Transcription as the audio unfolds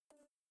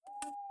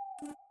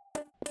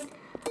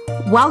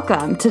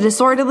Welcome to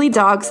Disorderly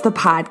Dogs, the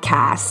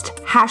podcast,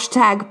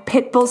 hashtag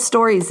Pitbull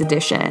Stories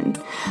Edition.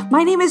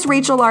 My name is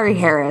Rachel Laurie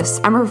Harris.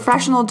 I'm a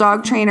professional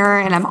dog trainer,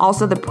 and I'm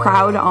also the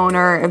proud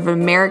owner of an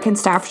American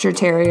Staffordshire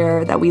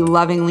Terrier that we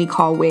lovingly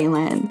call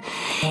Waylon.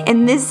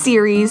 In this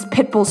series,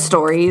 Pitbull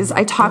Stories,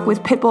 I talk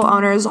with pitbull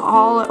owners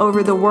all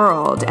over the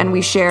world, and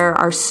we share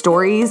our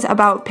stories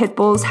about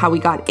pitbulls, how we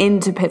got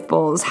into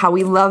pitbulls, how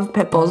we love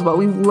pitbulls, what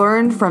we've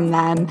learned from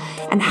them,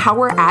 and how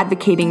we're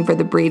advocating for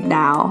the breed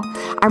now.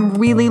 I'm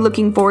really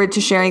looking forward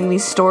to sharing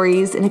these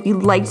stories, and if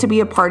you'd like to be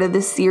a part of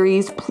this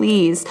series,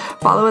 please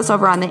follow us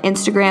over on the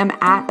Instagram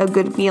at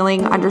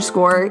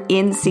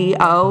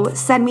agoodfeeling_NCO.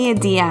 Send me a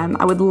DM.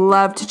 I would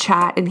love to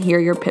chat and hear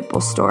your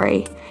pitbull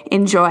story.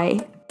 Enjoy.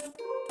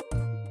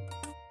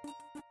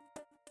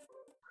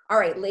 All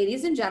right,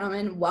 ladies and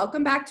gentlemen,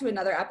 welcome back to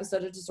another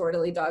episode of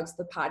Disorderly Dogs,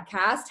 the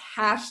podcast,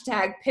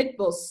 hashtag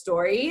Pitbull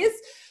Stories.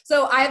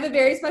 So I have a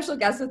very special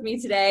guest with me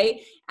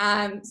today.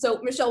 So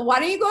Michelle, why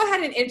don't you go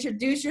ahead and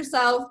introduce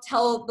yourself,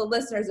 tell the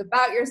listeners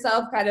about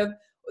yourself, kind of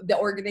the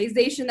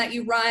organization that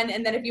you run,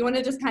 and then if you want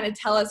to just kind of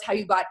tell us how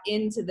you got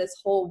into this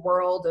whole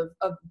world of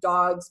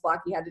dogs,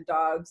 blocky-headed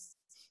dogs.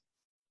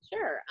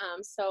 Sure.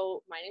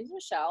 So my name is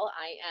Michelle.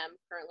 I am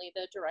currently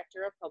the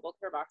director of Hobo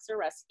Care Boxer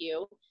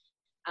Rescue.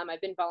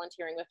 I've been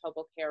volunteering with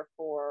Hobo Care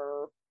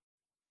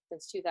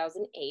since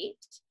 2008.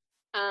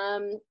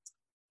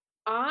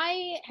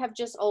 I have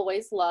just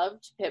always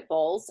loved pit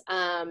bulls.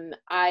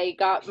 I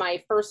got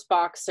my first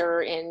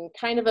boxer in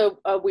kind of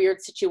a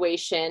weird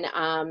situation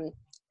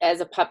as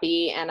a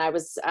puppy, and I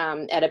was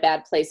at a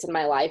bad place in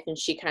my life, and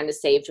she kind of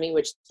saved me,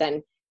 which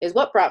then is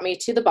what brought me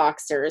to the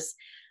boxers.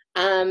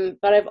 But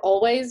I've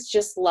always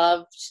just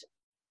loved,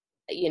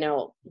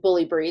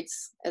 bully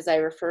breeds, as I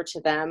refer to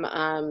them.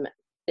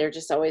 They're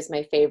just always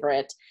my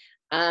favorite.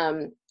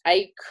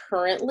 I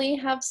currently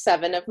have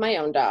 7 of my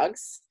own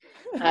dogs.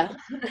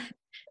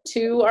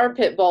 2 are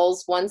pit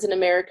bulls, 1's an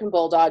American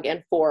bulldog,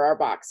 and 4 are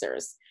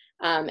boxers.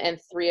 And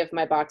 3 of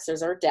my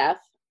boxers are deaf.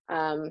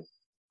 I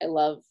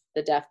love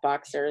the deaf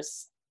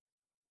boxers.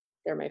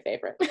 They're my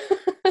favorite.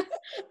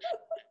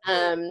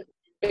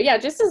 But yeah,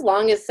 just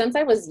since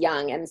I was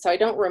young. And so I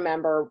don't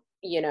remember,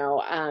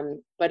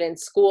 but in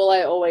school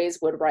I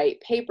always would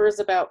write papers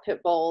about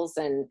pit bulls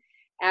and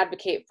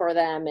advocate for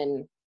them,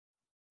 and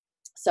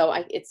so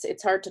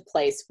it's hard to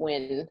place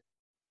when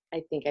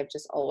I think I've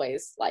just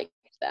always liked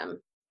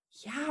them.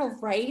 Yeah,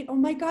 right. Oh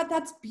my God,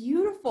 that's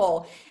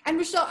beautiful. And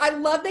Michelle, I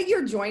love that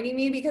you're joining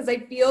me because I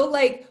feel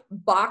like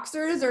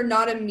boxers are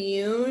not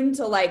immune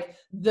to like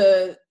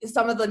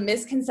some of the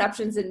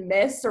misconceptions and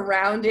myths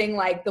surrounding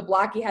like the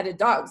blocky-headed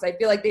dogs. I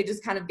feel like they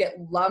just kind of get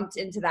lumped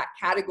into that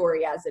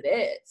category as it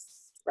is.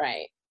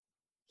 Right.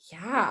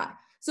 Yeah.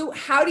 So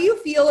how do you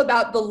feel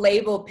about the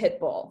label pit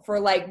bull for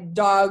like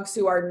dogs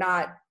who are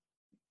not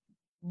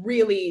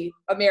really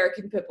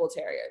American pit bull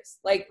terriers?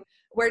 Like,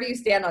 where do you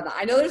stand on that?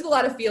 I know there's a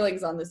lot of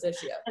feelings on this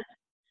issue.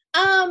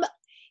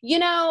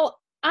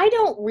 I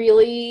don't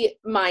really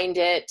mind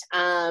it.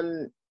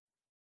 I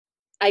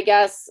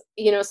guess,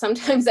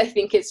 sometimes I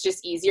think it's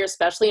just easier,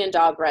 especially in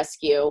dog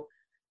rescue.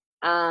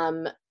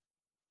 We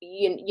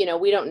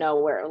don't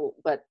know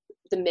what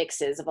the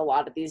mix is of a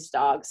lot of these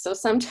dogs. So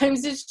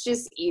sometimes it's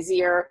just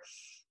easier.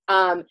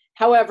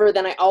 However,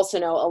 then I also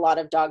know a lot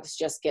of dogs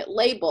just get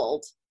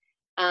labeled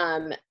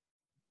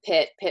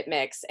pit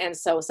mix. And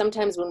so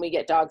sometimes when we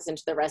get dogs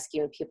into the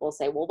rescue and people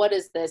say, well, what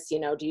is this? Do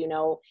you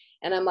know?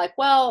 And I'm like,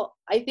 well,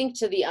 I think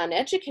to the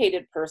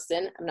uneducated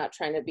person, I'm not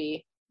trying to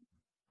be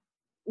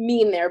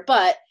mean there,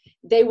 but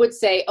they would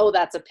say, oh,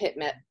 that's a pit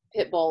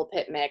bull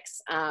pit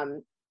mix,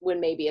 when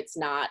maybe it's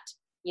not,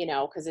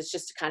 because it's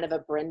just kind of a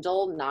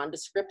brindle,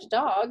 nondescript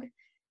dog.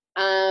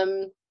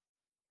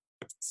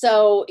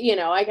 So,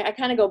 I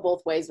kind of go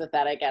both ways with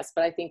that, I guess,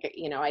 but I think,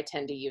 I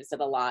tend to use it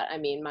a lot. I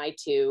mean, my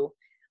 2,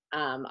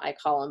 I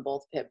call them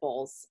both pit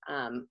bulls.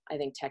 I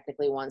think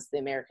technically one's the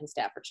American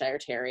Staffordshire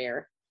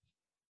Terrier.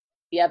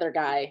 The other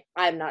guy,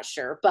 I'm not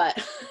sure,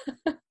 but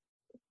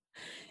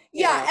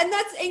yeah. And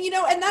that's kind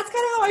of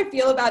how I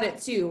feel about it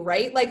too,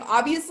 right? Like,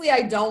 obviously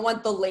I don't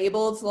want the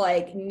label to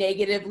like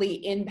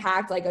negatively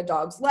impact like a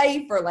dog's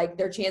life or like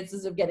their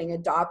chances of getting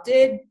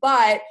adopted.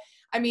 But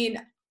I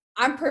mean,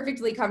 I'm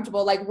perfectly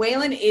comfortable. Like,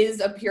 Waylon is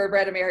a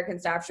purebred American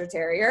Staffordshire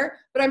Terrier,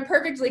 but I'm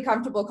perfectly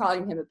comfortable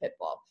calling him a pit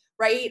bull,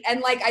 right?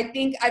 And like, I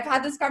think I've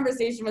had this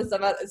conversation with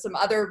some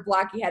other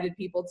blocky-headed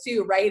people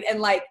too, right? And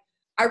like,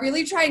 I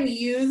really try and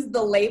use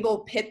the label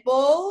pit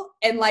bull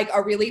in like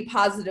a really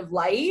positive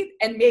light,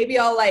 and maybe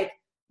I'll like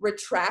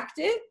retract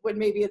it when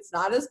maybe it's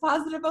not as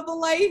positive of a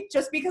light,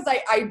 just because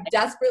I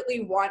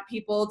desperately want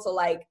people to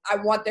like, I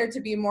want there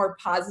to be more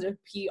positive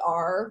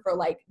PR for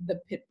like the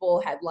pit bull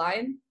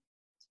headline.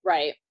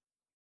 Right.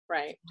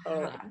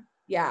 Totally.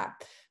 Yeah.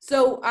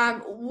 So,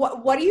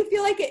 what do you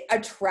feel like it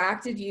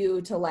attracted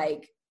you to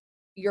like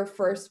your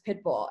first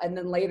pit bull and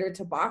then later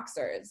to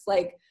boxers?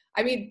 Like,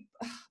 I mean,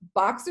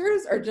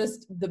 boxers are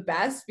just the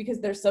best because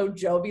they're so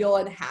jovial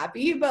and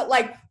happy. But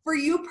like, for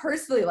you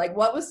personally, like,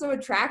 what was so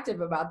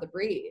attractive about the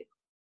breed?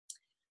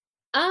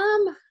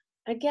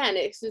 again,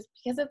 it's just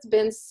because it's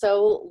been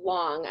so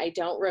long. I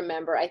don't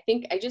remember. I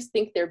just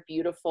think they're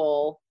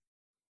beautiful,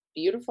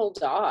 beautiful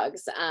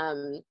dogs.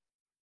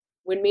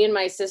 When me and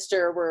my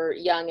sister were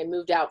young and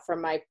moved out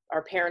from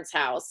our parents'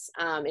 house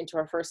into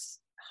our first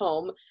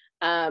home,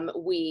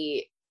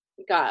 we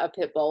got a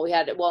pit bull. We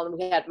had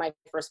my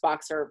first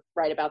boxer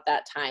right about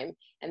that time,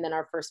 and then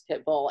our first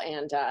pit bull.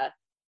 And I've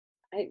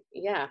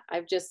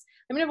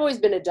always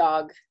been a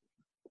dog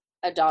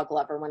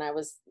lover when I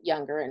was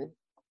younger, and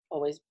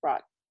always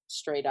brought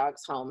stray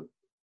dogs home.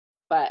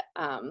 But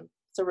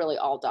so really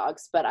all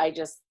dogs. But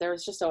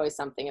there's just always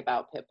something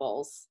about pit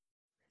bulls.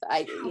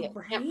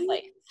 Can't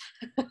play.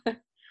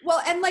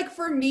 Well, and like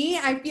for me,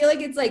 I feel like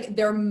it's like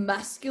their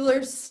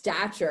muscular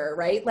stature,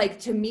 right? Like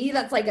to me,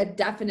 that's like a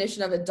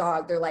definition of a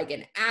dog. They're like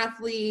an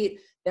athlete,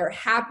 they're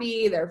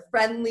happy, they're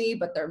friendly,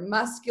 but they're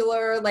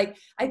muscular. Like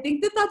I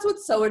think that that's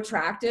what's so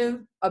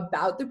attractive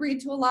about the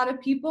breed to a lot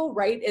of people,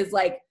 right? Is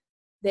like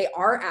they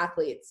are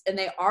athletes and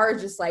they are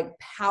just like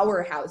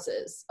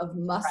powerhouses of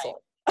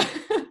muscle.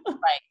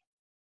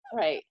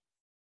 Right.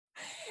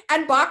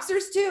 And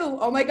boxers too.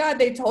 Oh my God,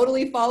 they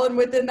totally fallen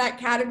within that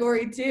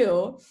category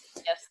too.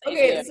 Yes,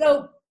 they do.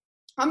 So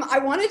I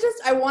want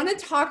to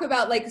talk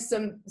about like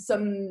some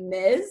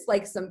myths,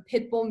 like some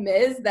pit bull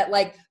myths that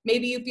like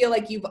maybe you feel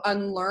like you've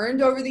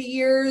unlearned over the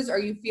years, or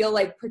you feel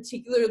like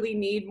particularly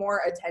need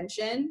more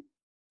attention.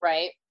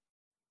 Right.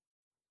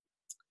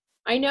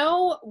 I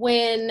know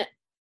when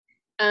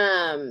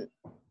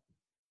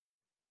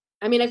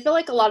I feel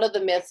like a lot of the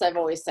myths I've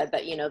always said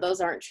that,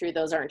 those aren't true.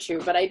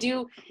 But I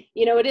do,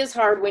 it is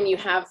hard when you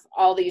have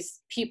all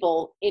these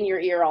people in your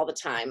ear all the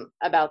time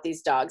about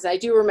these dogs. I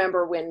do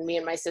remember when me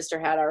and my sister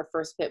had our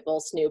first pit bull,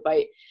 Snoop.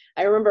 I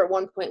remember at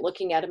one point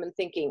looking at him and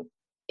thinking,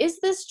 is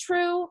this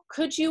true?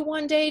 Could you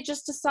one day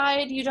just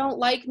decide you don't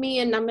like me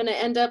and I'm going to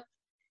end up,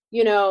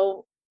 you're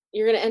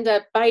going to end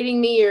up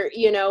biting me, or,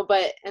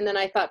 and then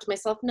I thought to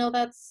myself, no,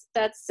 that's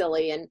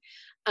silly. And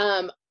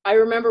I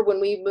remember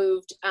when we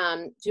moved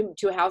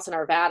to a house in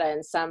Arvada,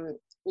 and some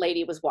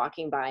lady was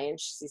walking by and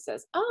she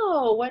says,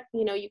 oh, what,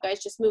 you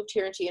guys just moved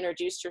here, and she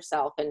introduced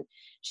herself and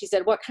she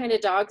said, what kind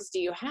of dogs do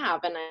you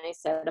have? And I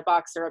said, a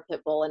boxer, a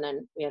pit bull, and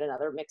then we had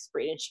another mixed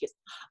breed. And she goes,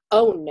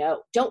 oh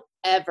no, don't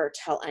ever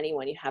tell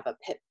anyone you have a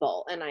pit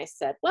bull. And I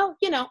said, well,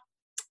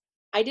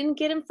 I didn't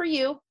get him for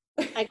you.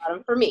 I got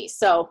him for me.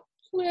 So,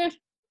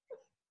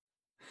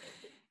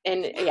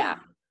 and yeah.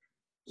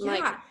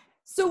 Like,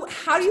 so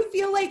how do you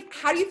feel like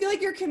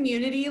your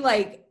community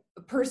like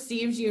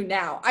perceives you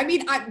now? I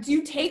mean, do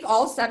you take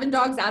all 7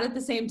 dogs out at the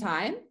same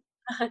time?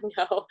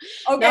 No.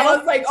 Okay, no. I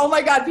was like, oh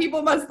my God,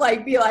 people must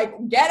like be like,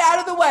 get out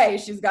of the way.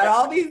 She's got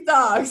all these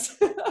dogs.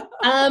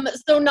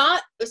 So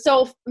not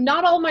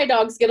all my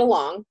dogs get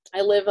along.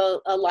 I live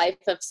a life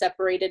of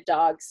separated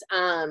dogs.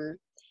 And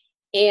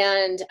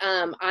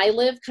I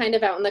live kind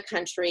of out in the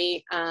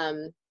country.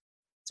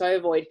 So I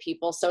avoid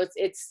people. So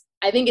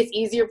I think it's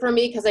easier for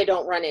me because I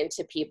don't run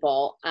into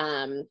people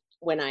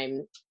when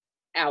I'm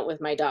out with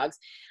my dogs.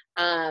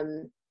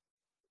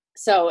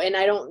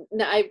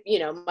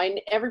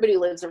 Everybody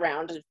lives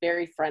around, is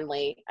very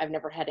friendly. I've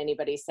never had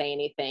anybody say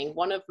anything.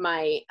 One of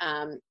my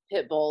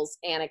pit bulls,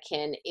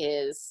 Anakin,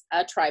 is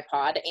a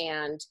tripod,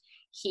 and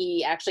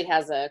he actually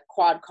has a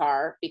quad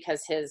car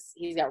because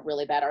he's got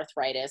really bad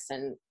arthritis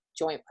and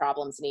joint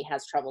problems, and he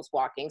has troubles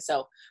walking.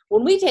 So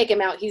when we take him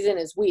out, he's in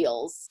his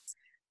wheels.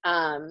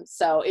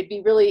 So it'd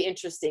be really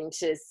interesting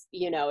to,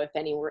 if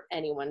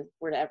anyone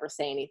were to ever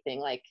say anything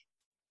like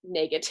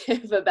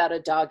negative about a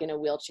dog in a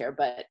wheelchair,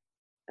 but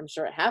I'm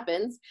sure it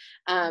happens.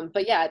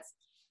 But yeah,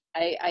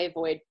 I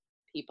avoid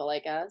people, I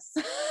guess.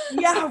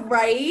 Yeah,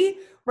 right.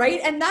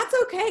 And that's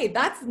okay.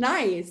 That's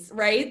nice,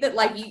 right? That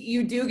like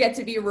you do get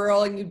to be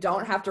rural and you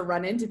don't have to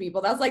run into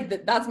people. That's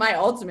like, that's my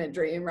ultimate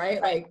dream,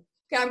 right? Like,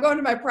 okay, I'm going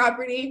to my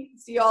property.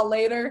 See y'all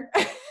later.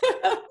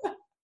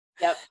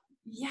 Yep.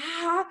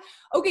 Yeah.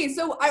 Okay.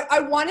 So I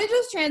want to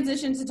just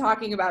transition to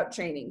talking about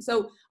training.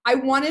 So I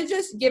want to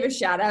just give a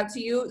shout out to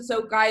you.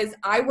 So guys,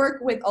 I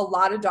work with a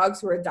lot of dogs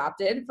who are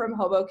adopted from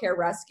Hobo Care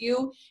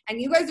Rescue,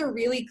 and you guys are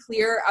really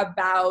clear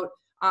about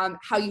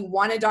how you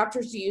want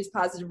adopters to use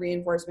positive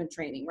reinforcement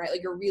training, right?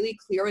 Like you're really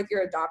clear with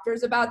your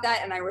adopters about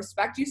that. And I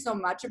respect you so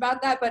much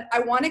about that. But I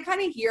want to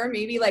kind of hear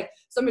maybe like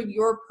some of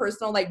your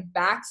personal like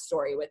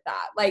backstory with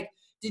that. Like,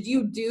 did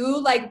you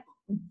do like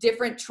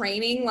different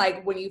training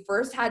like when you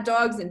first had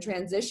dogs in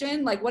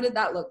transition? Like what did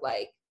that look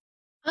like?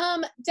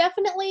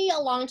 Definitely a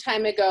long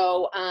time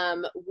ago.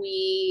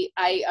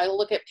 I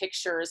look at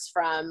pictures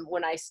from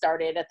when I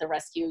started at the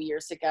rescue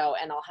years ago,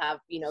 and I'll have,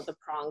 the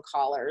prong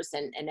collars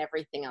and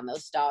everything on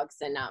those dogs.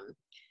 And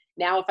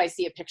now if I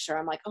see a picture,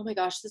 I'm like, oh my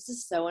gosh, this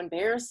is so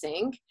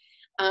embarrassing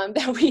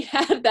that we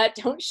had that.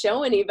 Don't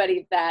show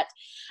anybody that.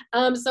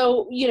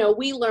 So,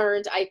 we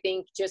learned, I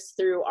think, just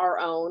through our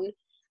own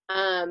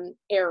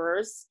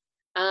errors.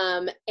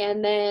 And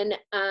then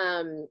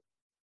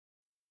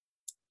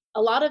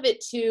a lot of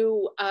it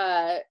too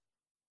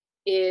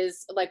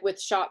is like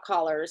with shock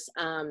collars.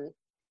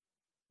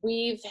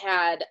 We've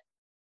had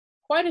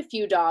quite a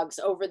few dogs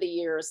over the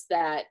years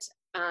that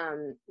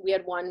we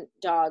had one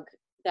dog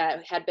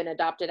that had been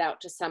adopted out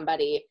to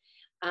somebody.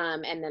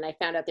 And then I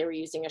found out they were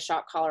using a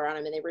shock collar on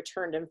him, and they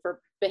returned him for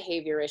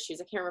behavior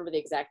issues. I can't remember the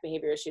exact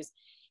behavior issues.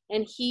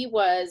 And he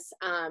was,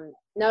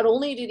 not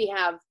only did he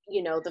have,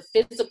 the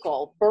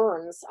physical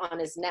burns on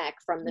his neck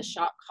from the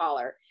shock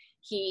collar,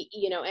 he,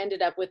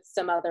 ended up with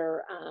some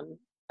other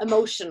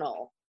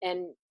emotional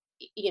and,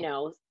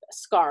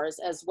 scars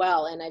as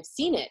well. And I've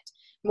seen it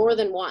more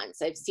than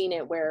once. I've seen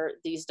it where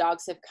these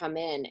dogs have come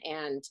in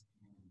and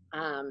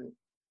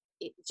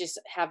just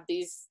have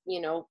these,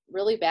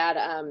 really bad,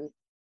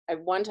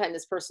 at one time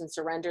this person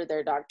surrendered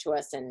their dog to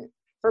us and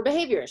for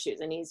behavior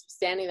issues, and he's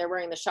standing there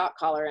wearing the shock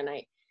collar, and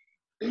I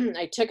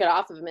took it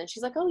off of him, and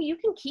she's like, "Oh, you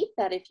can keep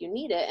that if you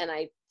need it." And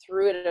I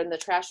threw it in the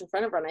trash in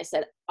front of her, and I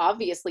said,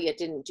 "Obviously it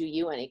didn't do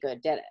you any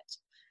good, did it?"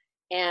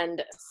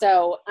 And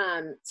so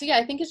yeah,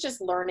 I think it's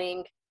just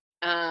learning.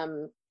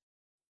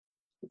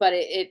 But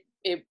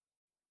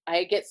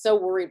I get so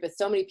worried with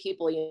so many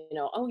people,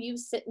 "Oh, you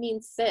sit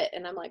means sit."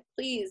 And I'm like,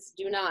 please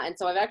do not. And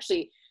so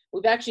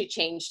we've actually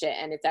changed it,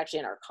 and it's actually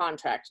in our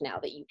contract now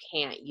that you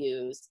can't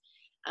use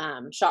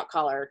shock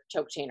collar,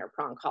 choke chain, or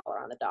prong collar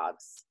on the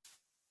dogs.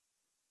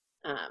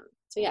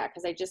 So yeah,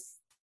 because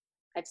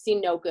I've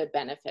seen no good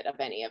benefit of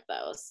any of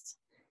those.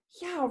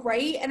 Yeah,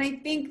 right. And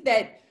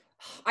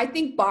I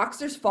think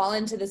boxers fall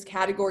into this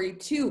category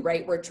too,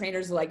 right? Where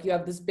trainers are like, you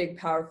have this big,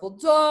 powerful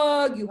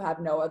dog, you have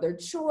no other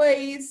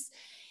choice.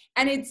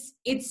 And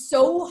it's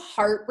so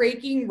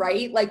heartbreaking,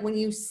 right? Like when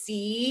you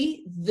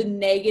see the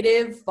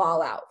negative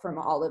fallout from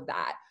all of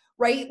that,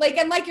 right? Like,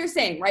 and like you're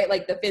saying, right?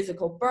 Like the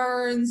physical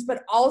burns,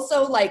 but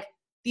also like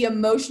the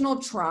emotional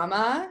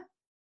trauma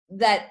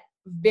that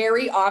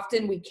very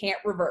often we can't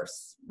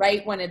reverse,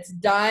 right? When it's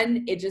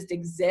done, it just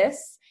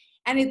exists.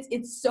 And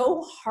it's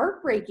so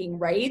heartbreaking,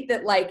 right?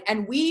 That like,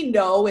 and we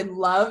know and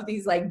love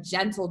these like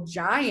gentle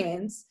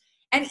giants,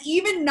 and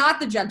even not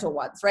the gentle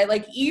ones, right?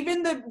 Like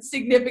even the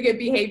significant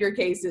behavior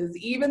cases,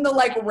 even the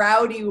like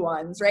rowdy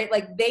ones, right?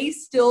 Like they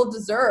still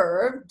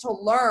deserve to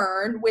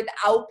learn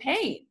without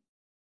pain.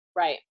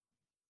 Right.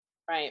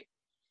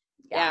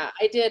 Yeah.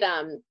 I did,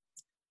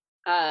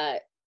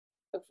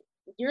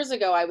 years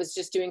ago, I was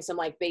just doing some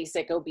like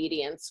basic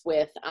obedience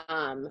with,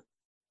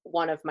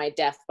 one of my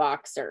deaf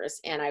boxers,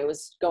 and I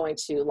was going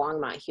to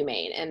Longmont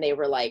Humane, and they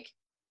were like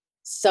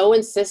so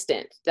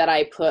insistent that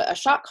I put a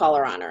shock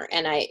collar on her.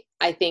 And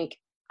I think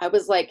I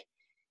was like,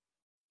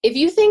 if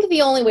you think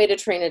the only way to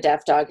train a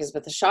deaf dog is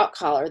with a shock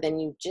collar, then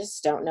you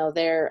just don't know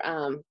their,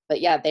 but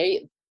yeah,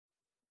 they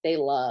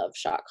love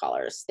shock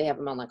collars. They have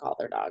them on like all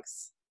their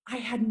dogs. I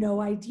had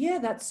no idea.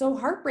 That's so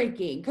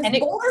heartbreaking, because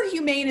Boulder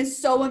Humane is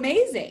so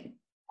amazing.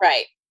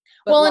 Right.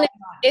 But well, and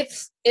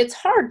it's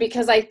hard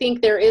because I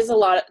think there is a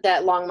lot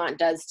that Longmont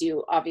does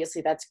do.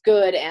 Obviously that's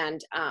good.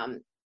 And,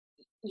 and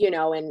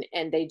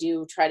they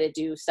do try to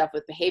do stuff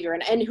with behavior,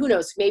 and who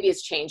knows, maybe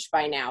it's changed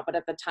by now. But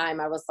at the time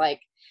I was like,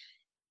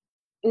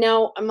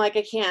 no, I'm like,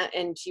 I can't.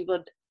 And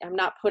I'm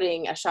not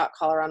putting a shock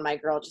collar on my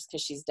girl just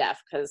because she's deaf,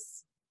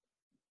 because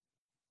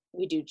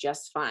we do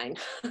just fine.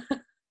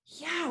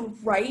 Yeah,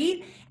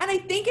 right. And I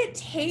think it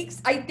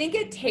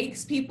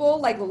takes people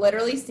like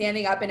literally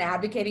standing up and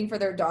advocating for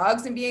their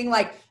dogs and being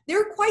like,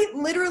 there quite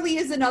literally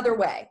is another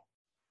way.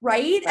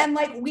 Right. And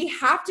like, we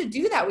have to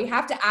do that. We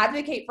have to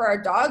advocate for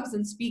our dogs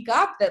and speak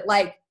up that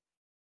like,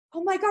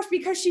 oh my gosh,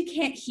 because she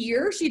can't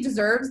hear, she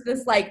deserves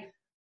this like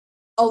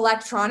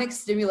electronic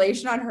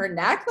stimulation on her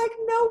neck. Like,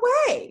 no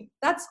way.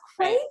 That's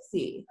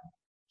crazy.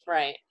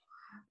 Right.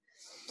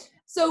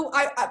 So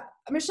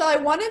Michelle, I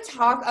want to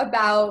talk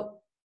about,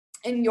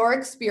 in your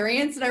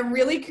experience, and I'm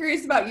really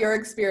curious about your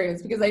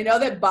experience, because I know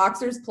that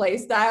boxers play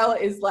style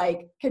is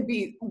like, can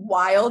be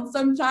wild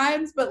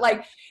sometimes, but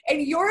like in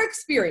your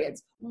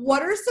experience,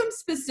 what are some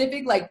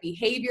specific like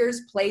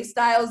behaviors, play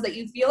styles that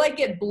you feel like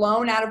get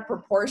blown out of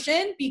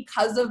proportion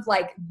because of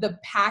like the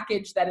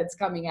package that it's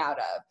coming out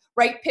of,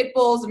 right? Pit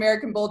bulls,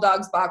 American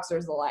bulldogs,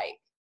 boxers alike.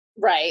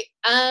 Right.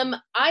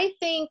 I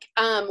think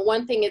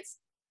one thing it's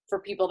for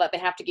people that they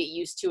have to get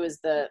used to is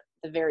the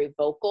very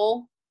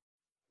vocal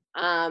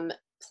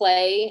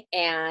play,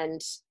 and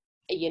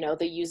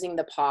the using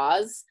the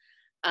paws.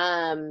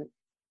 I've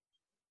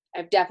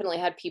definitely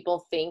had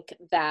people think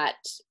that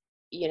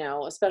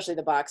especially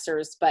the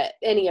boxers, but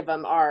any of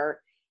them are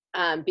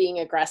being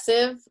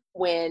aggressive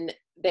when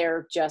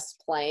they're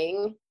just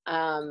playing,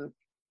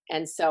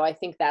 and so I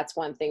think that's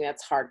one thing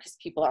that's hard, because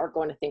people are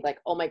going to think like,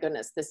 oh my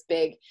goodness, this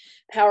big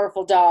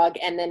powerful dog,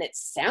 and then it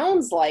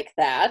sounds like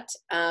that,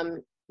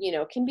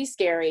 can be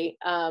scary,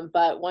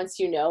 but once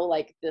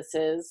like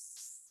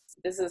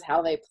this is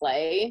how they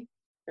play,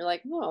 you're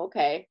like, oh,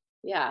 okay.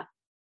 Yeah.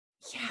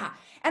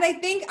 And I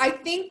think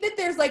that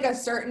there's like a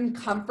certain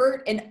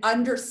comfort in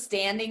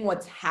understanding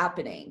what's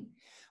happening,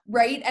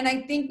 right? And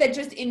I think that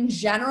just in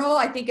general,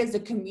 I think as a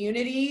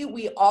community,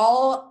 we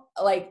all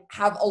like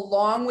have a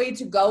long way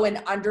to go in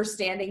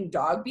understanding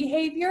dog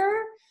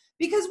behavior,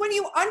 because when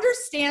you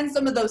understand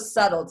some of those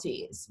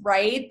subtleties,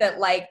 right? That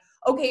like,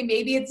 okay,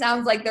 maybe it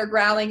sounds like they're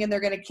growling and they're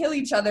going to kill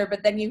each other,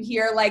 but then you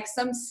hear like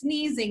some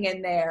sneezing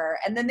in there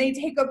and then they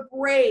take a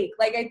break.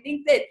 Like, I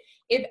think that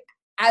if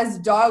as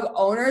dog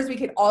owners, we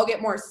could all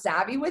get more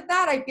savvy with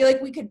that. I feel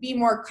like we could be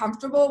more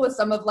comfortable with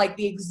some of like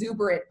the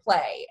exuberant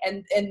play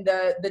and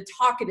the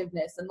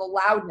talkativeness and the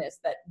loudness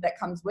that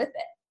comes with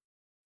it.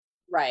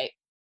 Right.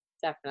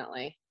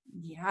 Definitely.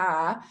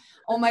 Yeah.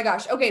 Oh my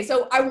gosh. Okay.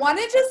 So I want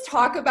to just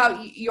talk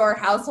about your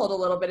household a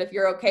little bit, if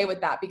you're okay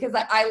with that, because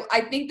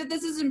I think that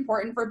this is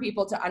important for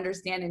people to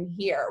understand and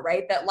hear,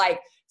 right? That like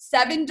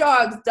 7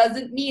 dogs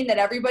doesn't mean that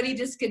everybody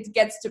just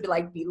gets to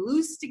be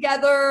loose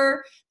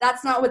together.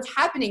 That's not what's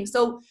happening.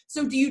 So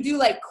do you do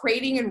like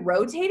crating and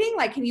rotating?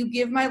 Like, can you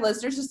give my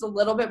listeners just a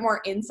little bit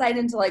more insight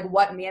into like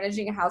what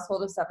managing a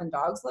household of 7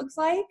 dogs looks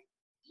like?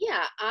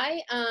 Yeah.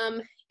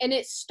 And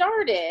it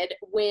started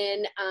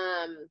when,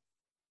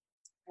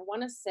 I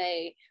want to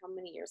say, how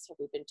many years have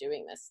we been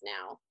doing this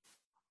now?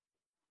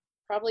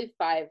 Probably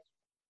 5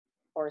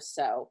 or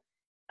so.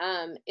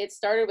 It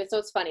started with, so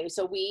it's funny.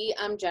 So we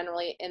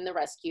generally in the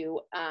rescue,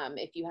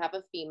 if you have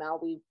a female,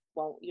 we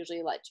won't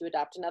usually let you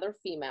adopt another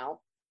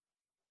female,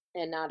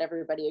 and not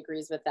everybody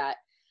agrees with that.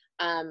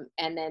 And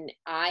then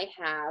I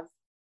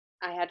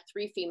had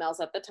 3 females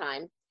at the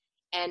time,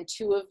 and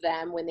 2 of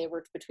them, when they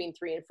were between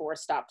 3 and 4,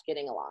 stopped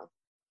getting along.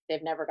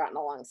 They've never gotten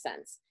along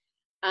since.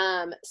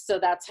 So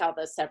that's how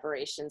the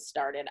separation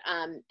started.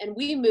 And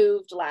we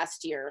moved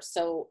last year.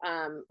 So,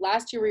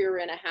 last year we were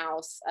in a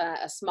house,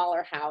 a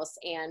smaller house,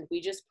 and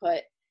we just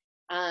put,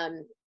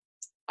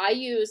 I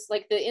use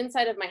like the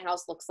inside of my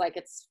house looks like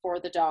it's for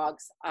the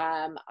dogs.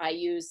 I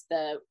use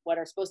what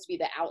are supposed to be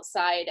the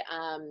outside,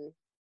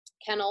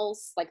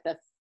 kennels, like the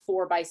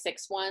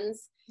 4x6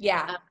 ones.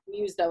 Yeah. We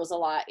use those a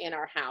lot in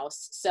our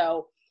house.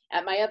 So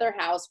at my other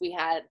house, we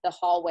had the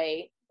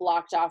hallway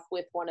blocked off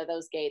with one of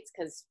those gates,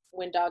 because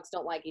when dogs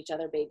don't like each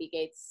other, baby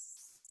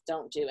gates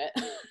don't do it.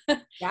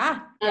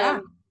 Yeah.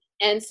 Yeah.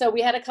 And so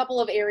we had a couple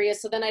of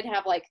areas. So then I'd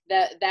have like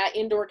that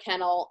indoor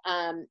kennel,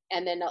 and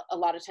then a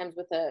lot of times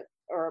with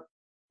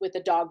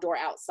a dog door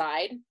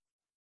outside.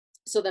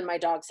 So then my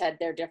dogs had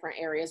their different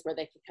areas where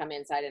they could come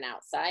inside and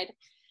outside.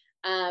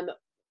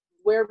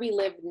 Where we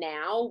live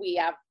now, we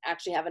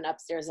actually have an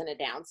upstairs and a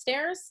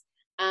downstairs.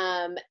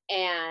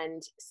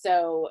 And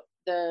so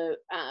the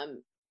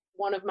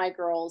one of my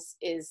girls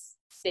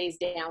stays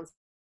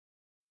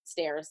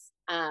downstairs,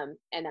 and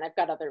then I've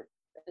got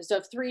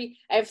so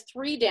I have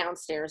 3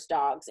 downstairs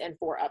dogs and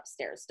 4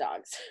 upstairs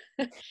dogs.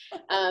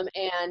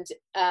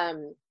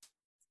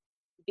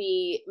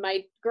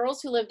 My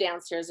girls who live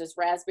downstairs is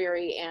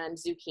Raspberry and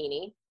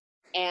Zucchini,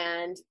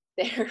 and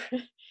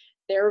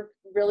they're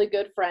really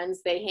good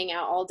friends. They hang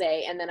out all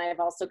day. And then I've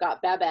also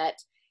got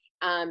Babette,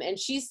 and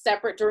she's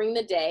separate during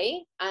the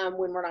day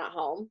when we're not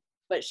home,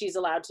 but she's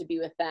allowed to be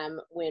with them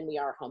when we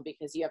are home,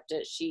 because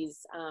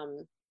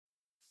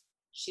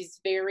she's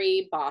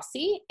very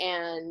bossy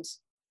and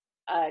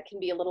can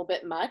be a little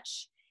bit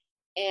much.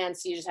 And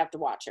so you just have to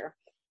watch her.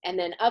 And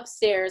then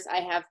upstairs I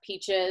have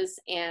Peaches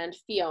and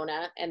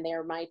Fiona, and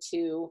they're my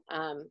 2.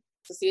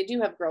 So see, I do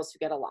have girls who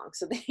get along.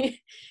 So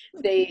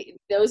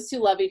those 2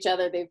 love each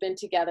other. They've been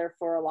together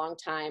for a long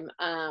time.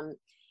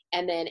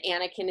 And then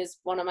Anakin is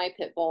one of my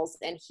pit bulls,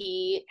 and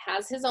he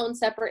has his own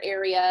separate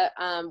area.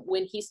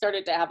 When he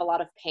started to have a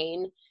lot of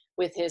pain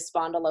with his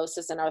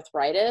spondylosis and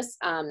arthritis,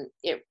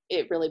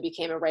 it really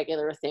became a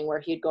regular thing where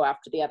he'd go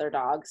after the other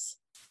dogs.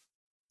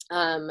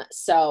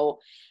 So,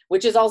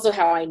 which is also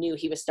how I knew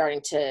he was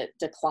starting to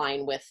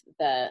decline with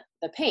the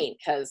pain,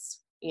 because,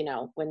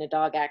 when a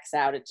dog acts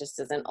out, it just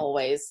isn't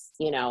always,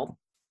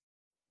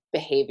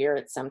 behavior.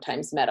 It's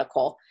sometimes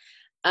medical.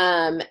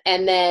 And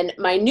then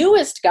my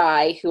newest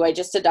guy, who I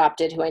just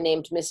adopted, who I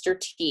named Mr.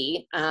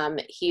 T,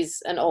 he's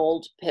an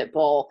old pit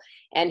bull,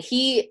 and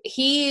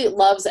he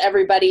loves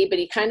everybody, but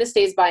he kind of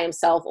stays by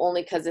himself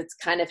only because it's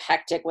kind of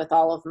hectic with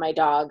all of my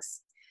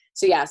dogs.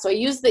 So yeah, so I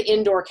use the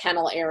indoor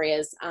kennel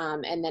areas,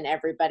 and then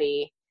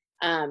everybody,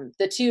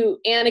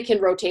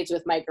 Anakin rotates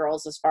with my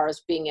girls as far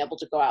as being able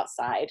to go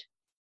outside.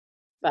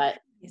 But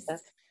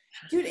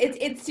dude,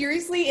 it's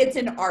seriously, it's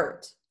an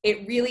art.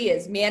 It really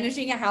is.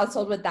 Managing a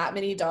household with that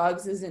many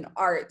dogs is an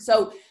art.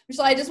 So,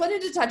 Michelle, I just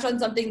wanted to touch on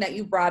something that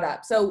you brought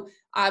up. So,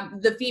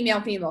 the female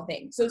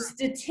thing. So,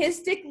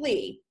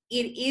 statistically,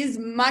 it is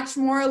much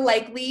more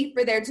likely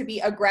for there to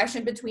be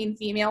aggression between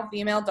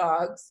female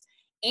dogs,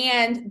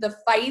 and the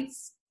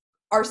fights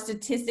are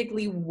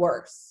statistically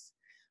worse,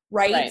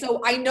 right? So,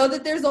 I know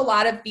that there's a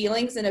lot of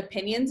feelings and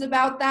opinions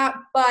about that,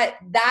 but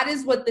that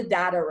is what the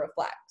data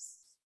reflects.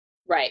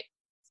 Right.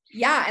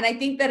 Yeah. And I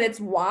think that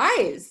it's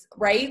wise,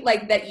 right?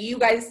 Like that you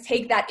guys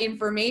take that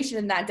information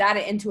and that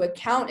data into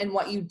account in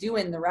what you do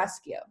in the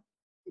rescue.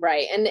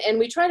 Right. And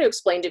we try to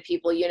explain to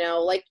people,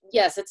 like,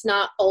 yes, it's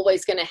not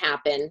always going to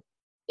happen.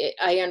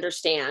 I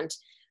understand.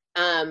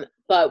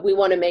 But we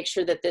want to make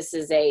sure that this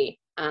is a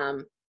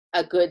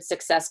good,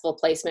 successful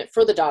placement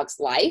for the dog's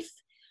life.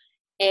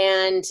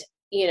 And,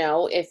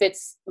 if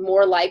it's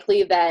more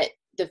likely that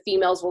the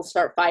females will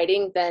start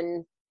fighting,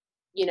 then,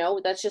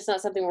 that's just not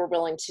something we're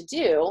willing to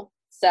do.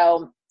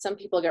 So some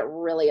people get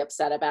really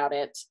upset about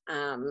it,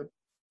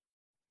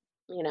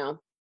 you know,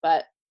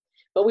 but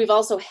we've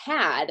also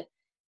had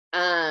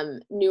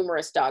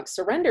numerous dogs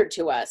surrendered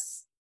to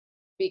us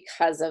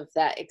because of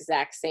that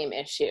exact same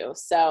issue.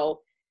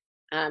 So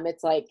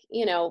it's like,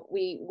 you know,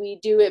 we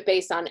do it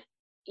based on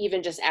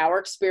even just our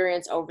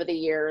experience over the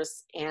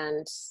years,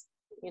 and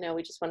you know,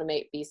 we just want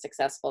to be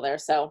successful there.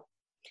 So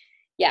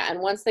yeah,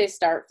 and once they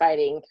start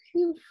fighting,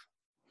 whew.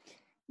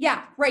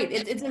 Yeah, right.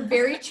 It's a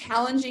very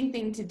challenging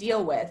thing to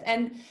deal with.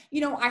 And, you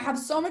know, I have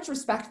so much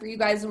respect for you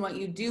guys and what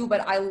you do,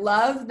 but I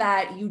love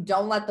that you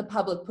don't let the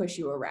public push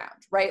you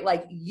around, right?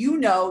 Like, you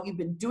know, you've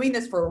been doing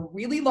this for a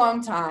really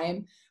long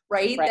time,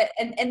 right? Right.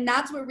 And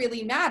that's what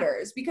really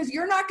matters, because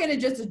you're not going to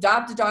just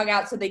adopt a dog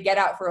out so they get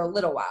out for a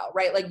little while,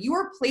 right? Like, you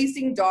are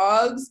placing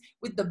dogs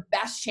with the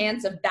best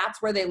chance of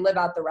that's where they live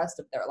out the rest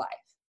of their life.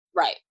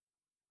 Right.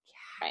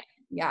 Right.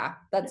 Yeah,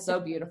 that's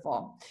so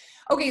beautiful.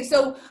 Okay,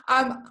 so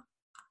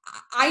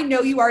I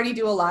know you already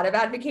do a lot of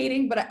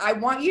advocating, but I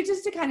want you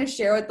just to kind of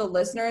share with the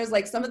listeners,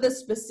 like, some of the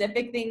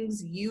specific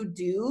things you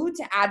do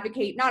to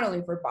advocate not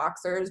only for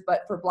boxers,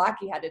 but for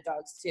blocky-headed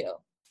dogs too.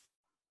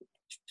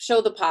 Show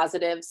the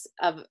positives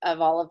of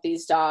all of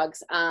these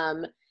dogs.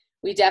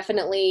 We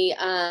definitely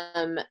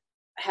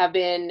have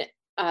been,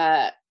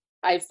 I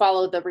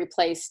follow the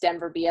Replace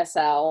Denver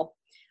BSL.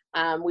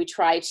 We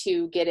try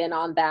to get in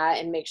on that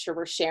and make sure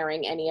we're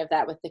sharing any of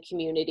that with the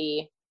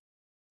community.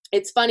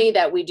 It's funny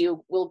that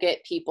we'll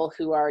get people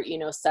who are, you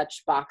know,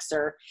 such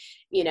boxer,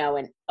 you know,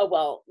 and, oh,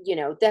 well, you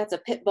know, that's a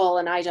pit bull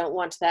and I don't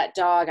want that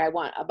dog. I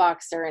want a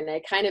boxer. And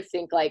I kind of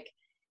think, like,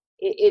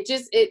 it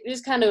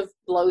just kind of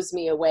blows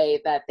me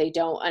away that they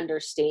don't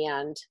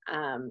understand,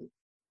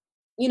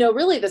 you know,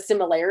 really the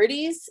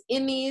similarities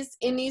in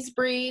these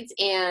breeds.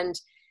 And,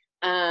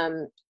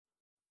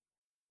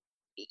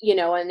 you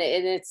know, and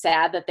it's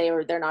sad that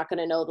they're not going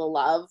to know the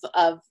love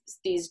of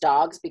these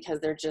dogs because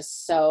they're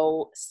just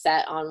so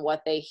set on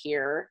what they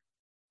hear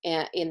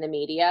in the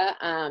media.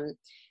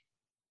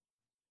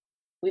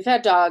 We've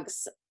had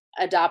dogs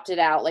adopted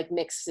out, like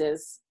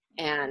mixes,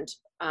 and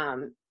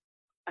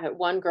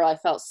one girl, I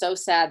felt so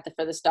sad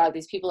for this dog.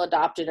 These people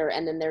adopted her,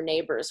 and then their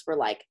neighbors were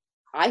like,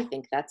 I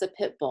think that's a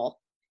pit bull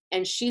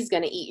and she's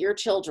going to eat your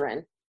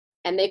children.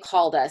 And they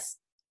called us,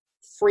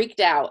 freaked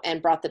out,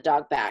 and brought the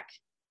dog back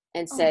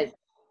and said,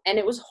 and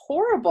it was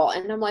horrible.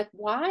 And I'm like,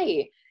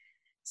 why?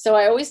 So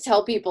I always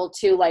tell people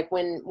too, like,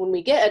 when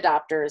we get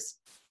adopters,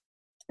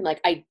 I'm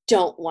like, I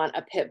don't want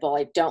a pit bull.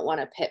 I don't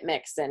want a pit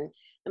mix. And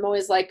I'm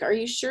always like, are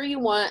you sure you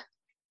want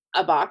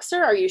a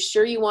boxer? Are you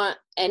sure you want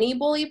any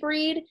bully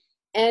breed?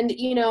 And,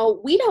 you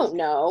know, we don't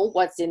know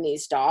what's in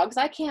these dogs.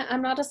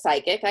 I'm not a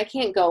psychic. I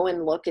can't go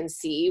and look and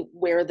see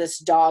where this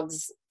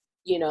dog's,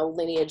 you know,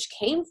 lineage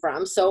came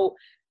from. So,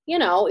 you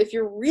know, if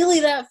you're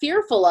really that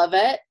fearful of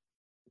it,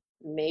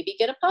 maybe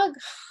get a pug.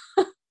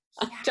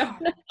 I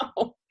don't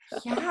know.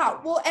 Yeah.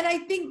 Well, and I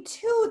think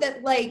too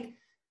that, like,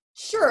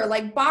 sure,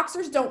 like,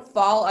 boxers don't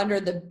fall under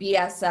the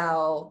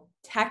BSL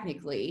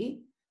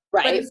technically.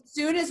 Right. But as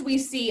soon as we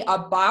see a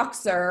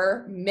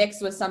boxer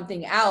mixed with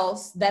something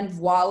else, then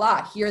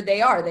voila, here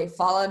they are. They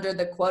fall under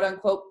the quote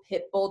unquote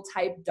pit bull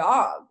type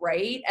dog,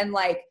 right? And,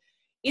 like,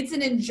 it's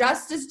an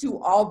injustice to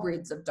all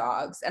breeds of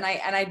dogs. And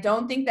I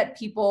don't think that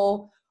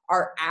people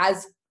are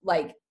as,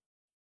 like,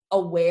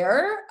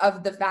 aware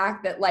of the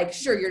fact that, like,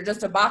 sure, you're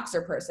just a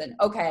boxer person.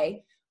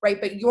 Okay, right?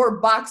 But your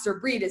boxer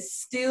breed is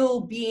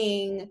still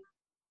being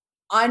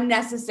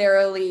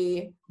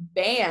unnecessarily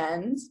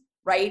banned,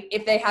 right?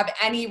 If they have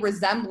any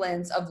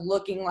resemblance of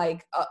looking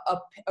like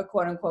a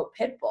quote unquote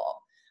pit bull,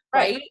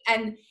 right?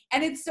 And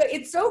it's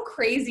so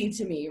crazy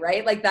to me,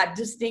 right? Like, that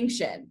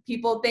distinction.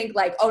 People think,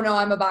 like, oh no,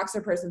 I'm a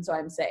boxer person, so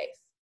I'm safe.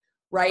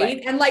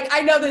 Right? And, like,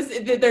 I know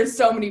there's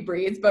so many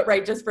breeds, but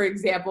right, just for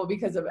example,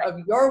 because of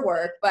your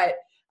work, but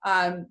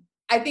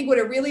I think what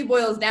it really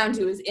boils down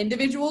to is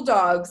individual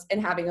dogs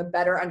and having a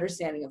better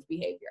understanding of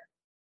behavior.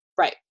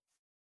 Right.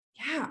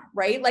 Yeah,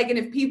 right? Like, and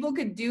if people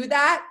could do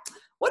that,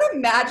 what a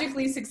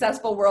magically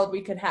successful world we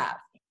could have.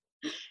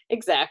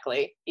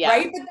 Exactly. Yeah.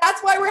 Right? But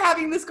that's why we're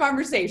having this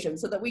conversation,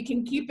 so that we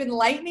can keep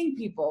enlightening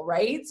people,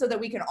 right? So that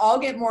we can all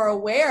get more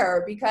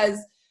aware, because,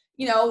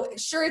 you know,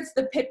 sure, it's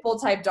the pit bull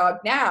type dog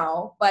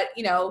now, but,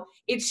 you know,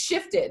 it's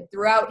shifted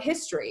throughout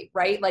history,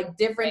 right? Like,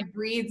 different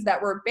breeds that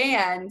were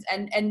banned,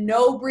 and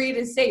no breed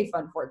is safe,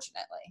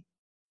 unfortunately.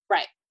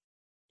 Right.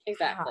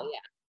 Exactly.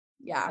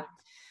 Yeah.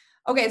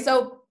 Okay.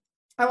 So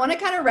I want to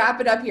kind of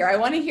wrap it up here. I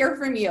want to hear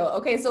from you.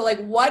 Okay. So, like,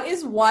 what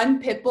is one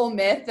pit bull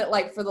myth that,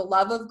 like, for the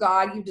love of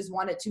God, you just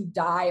want it to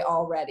die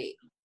already?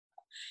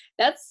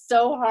 That's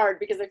so hard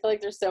because I feel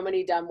like there's so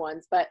many dumb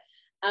ones, but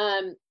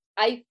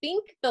I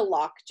think the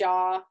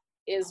lockjaw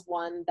is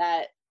one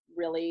that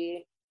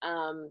really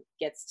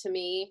gets to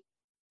me.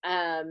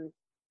 Yeah,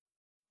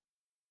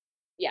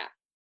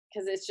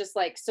 because it's just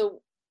like,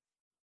 so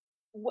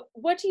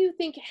what do you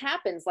think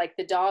happens? Like,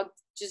 the dog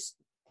just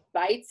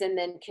bites and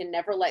then can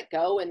never let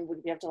go, and we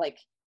have to, like,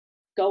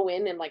 go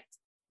in and, like,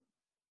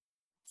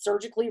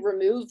 surgically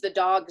remove the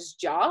dog's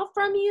jaw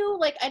from you?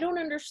 Like, I don't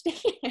understand.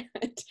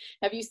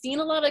 Have you seen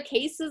a lot of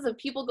cases of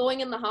people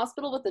going in the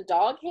hospital with the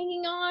dog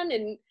hanging on?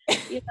 And,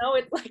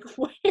 it's like,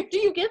 where do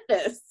you get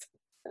this?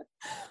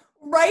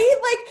 Right?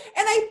 Like,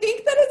 and I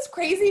think that it's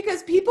crazy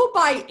because people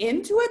buy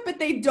into it, but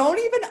they don't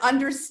even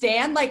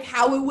understand like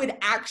how it would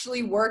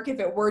actually work if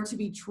it were to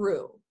be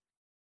true.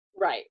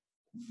 Right.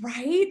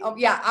 Right? Oh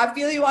yeah, I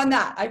feel you on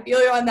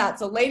that.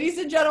 So ladies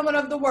and gentlemen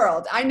of the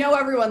world, I know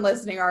everyone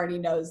listening already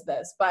knows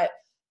this, but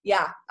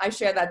yeah, I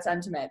share that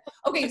sentiment.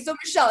 Okay, so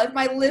Michelle, if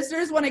my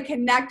listeners want to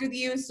connect with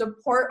you,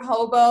 support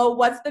Hobo,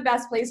 what's the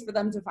best place for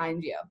them to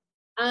find you?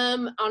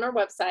 On our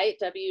website,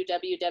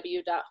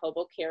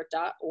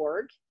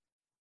 www.hobocare.org.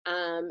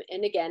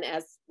 And again,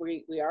 as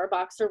we are a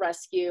boxer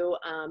rescue,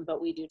 but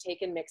we do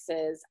take in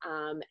mixes,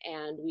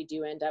 and we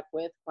do end up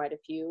with quite a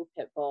few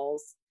pit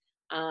bulls.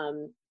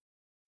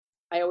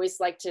 I always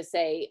like to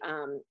say,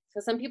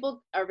 because some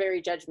people are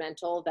very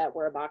judgmental that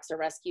we're a boxer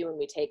rescue and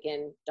we take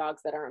in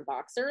dogs that aren't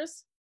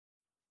boxers.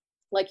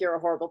 Like you're a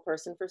horrible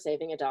person for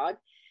saving a dog.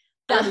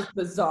 That is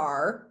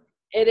bizarre.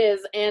 It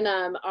is. And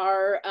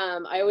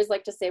I always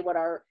like to say what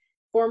our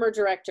former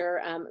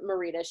director,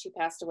 Marita, she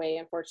passed away,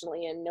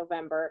 unfortunately, in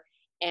November.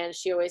 And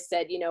she always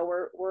said,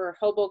 we're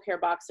Hobo Care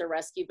Boxer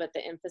Rescue, but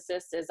the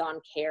emphasis is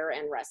on care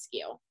and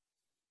rescue.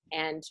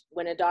 And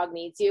when a dog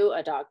needs you,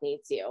 a dog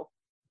needs you.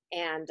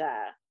 And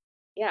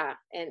yeah,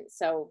 and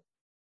so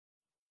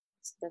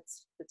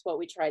that's what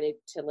we try to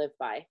live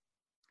by.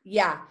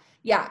 Yeah.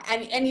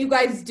 And you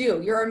guys do.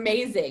 You're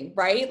amazing,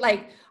 right?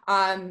 Like,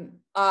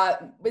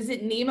 was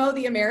it Nemo,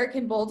 the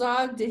American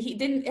Bulldog?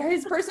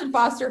 His person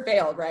foster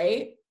failed,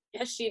 right?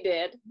 Yes, she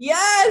did.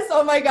 Yes.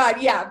 Oh my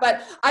God. Yeah.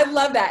 But I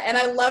love that. And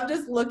I love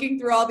just looking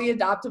through all the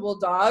adoptable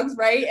dogs,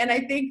 right? And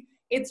I think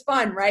it's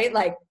fun, right?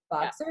 Like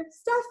boxer,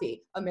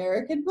 stuffy,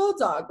 American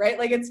Bulldog, right?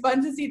 Like it's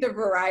fun to see the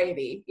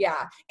variety.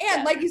 Yeah.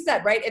 And like you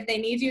said, right? If they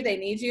need you, they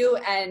need you.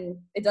 And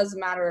it doesn't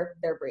matter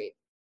their breed.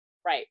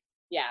 Right.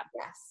 Yeah.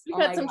 Yes.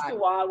 We've had some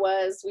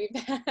Chihuahuas. We've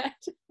had,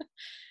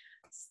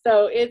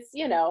 so it's,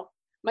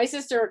 my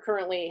sister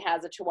currently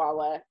has a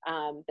Chihuahua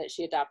that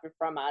she adopted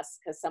from us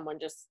because someone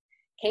just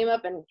came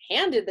up and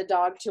handed the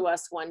dog to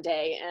us one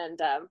day. And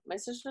my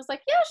sister was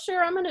like, yeah,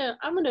 sure. I'm going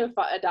to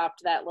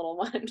adopt that little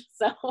one.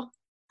 So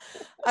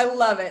I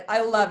love it.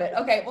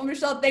 Okay. Well,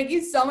 Michelle, thank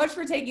you so much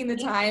for taking the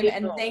time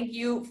and thank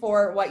you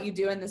for what you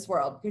do in this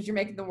world because you're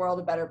making the world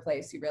a better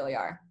place. You really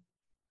are.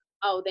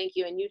 Oh, thank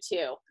you. And you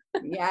too.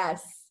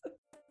 Yes.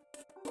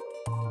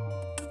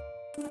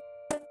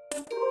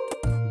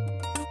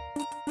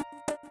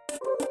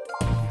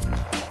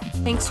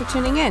 Thanks for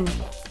tuning in.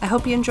 I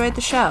hope you enjoyed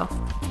the show.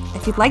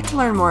 If you'd like to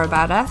learn more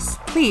about us,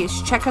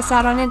 please check us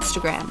out on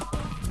Instagram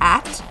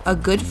at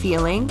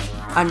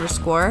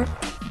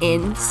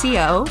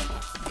agoodfeeling_NCO.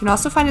 You can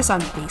also find us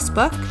on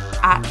Facebook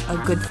at A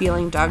Good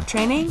Feeling Dog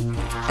Training,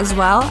 as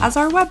well as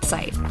our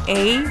website,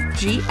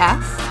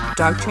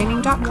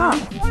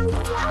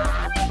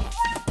 agfdogtraining.com.